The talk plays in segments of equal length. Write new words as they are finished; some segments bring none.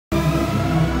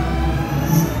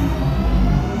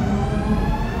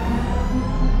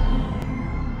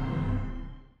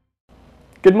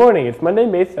Good morning, it's Monday,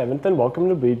 May 7th, and welcome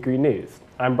to Bleed Green News.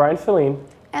 I'm Brian Saline.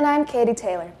 And I'm Katie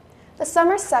Taylor. The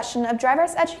summer session of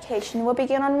driver's education will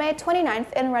begin on May 29th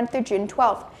and run through June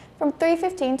 12th, from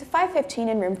 3:15 to 5:15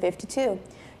 in room 52.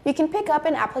 You can pick up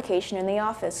an application in the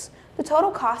office. The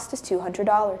total cost is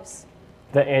 $200.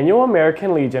 The annual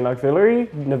American Legion Auxiliary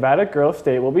Nevada Girls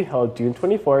State will be held June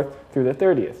 24th through the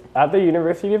 30th at the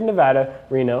University of Nevada,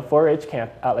 Reno 4-H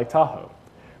camp at Lake Tahoe.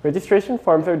 Registration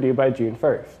forms are due by June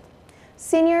 1st.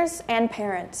 Seniors and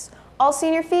parents. All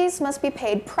senior fees must be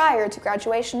paid prior to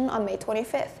graduation on May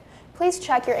 25th. Please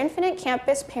check your Infinite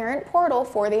Campus parent portal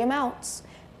for the amounts.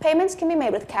 Payments can be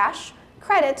made with cash,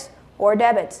 credit, or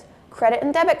debit. Credit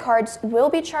and debit cards will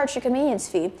be charged a convenience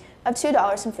fee of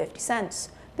 $2.50.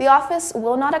 The office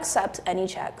will not accept any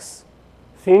checks.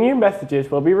 Senior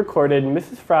messages will be recorded in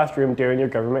Mrs. Frost's room during your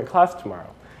government class tomorrow.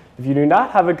 If you do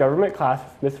not have a government class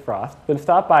with Ms. Frost, then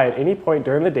stop by at any point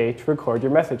during the day to record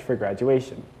your message for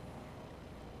graduation.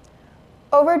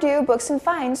 Overdue books and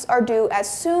fines are due as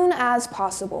soon as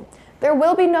possible. There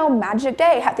will be no magic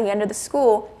day at the end of the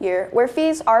school year where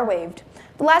fees are waived.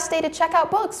 The last day to check out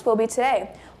books will be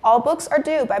today. All books are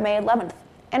due by May 11th.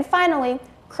 And finally,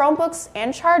 Chromebooks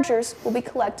and chargers will be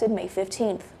collected May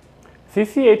 15th.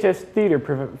 CCHS Theater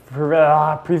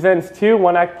presents two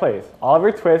one-act plays,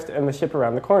 Oliver Twist and The Ship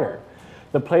Around the Corner.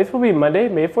 The plays will be Monday,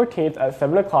 May 14th at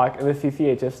 7 o'clock in the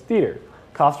CCHS Theater.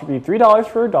 Cost will be $3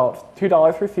 for adults,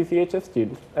 $2 for CCHS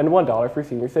students, and $1 for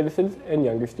senior citizens and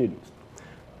younger students.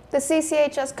 The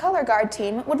CCHS Color Guard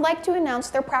team would like to announce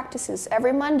their practices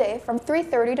every Monday from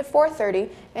 3:30 to 4:30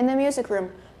 in the music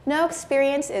room. No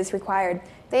experience is required.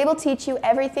 They will teach you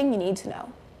everything you need to know.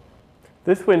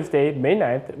 This Wednesday, May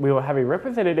 9th, we will have a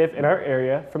representative in our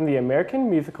area from the American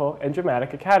Musical and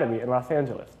Dramatic Academy in Los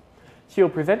Angeles. She will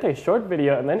present a short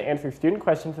video and then answer student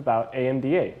questions about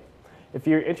AMDA. If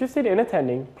you're interested in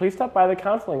attending, please stop by the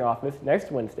counseling office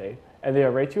next Wednesday, and they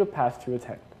will rate you a pass to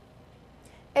attend.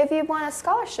 If you want a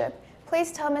scholarship,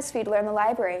 please tell Ms. Fiedler in the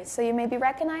library so you may be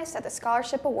recognized at the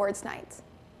Scholarship Awards night.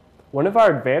 One of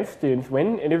our advanced students went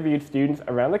and interviewed students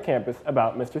around the campus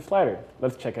about Mr. Slider.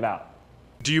 Let's check it out.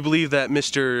 Do you believe that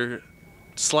Mr.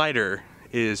 Slider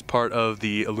is part of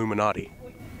the Illuminati?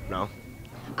 No.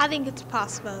 I think it's a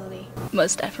possibility.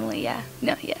 Most definitely, yeah.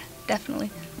 No, yeah,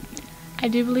 definitely. I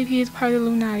do believe he is part of the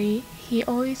Illuminati. He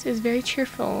always is very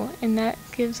cheerful, and that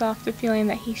gives off the feeling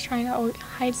that he's trying to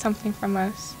hide something from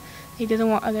us. He doesn't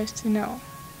want others to know.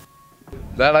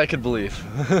 That I could believe.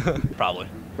 Probably.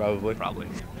 Probably.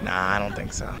 Nah, I don't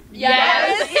think so.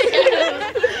 Yes!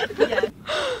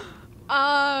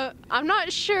 I'm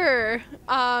not sure.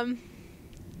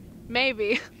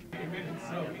 Maybe.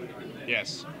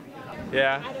 Yes.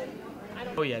 Yeah.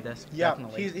 Oh yeah,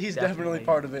 definitely. He's definitely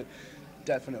part of it.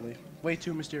 Definitely. Way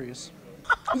too mysterious.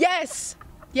 Yes!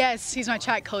 Yes, he's my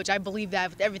track coach. I believe that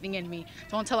with everything in me.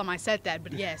 Don't tell him I said that,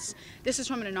 but yes. This is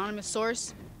from an anonymous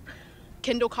source.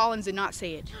 Kendall Collins did not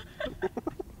say it.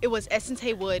 It was Essence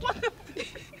Haywood.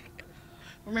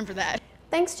 Remember that.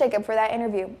 Thanks, Jacob, for that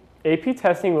interview. AP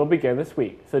testing will begin this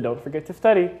week, so don't forget to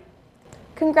study.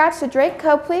 Congrats to Drake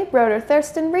Copley, Broder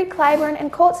Thurston, Reed Clyburn,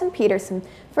 and Colton Peterson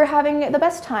for having the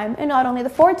best time in not only the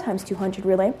 4x200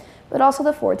 relay, but also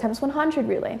the 4x100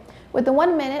 relay, with the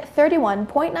 1 minute,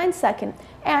 31.9 second,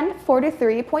 and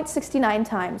 43.69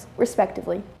 times,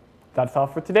 respectively. That's all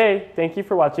for today. Thank you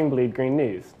for watching Bleed Green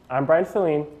News. I'm Brian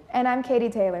Saline. And I'm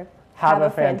Katie Taylor. Have a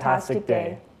fantastic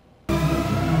day.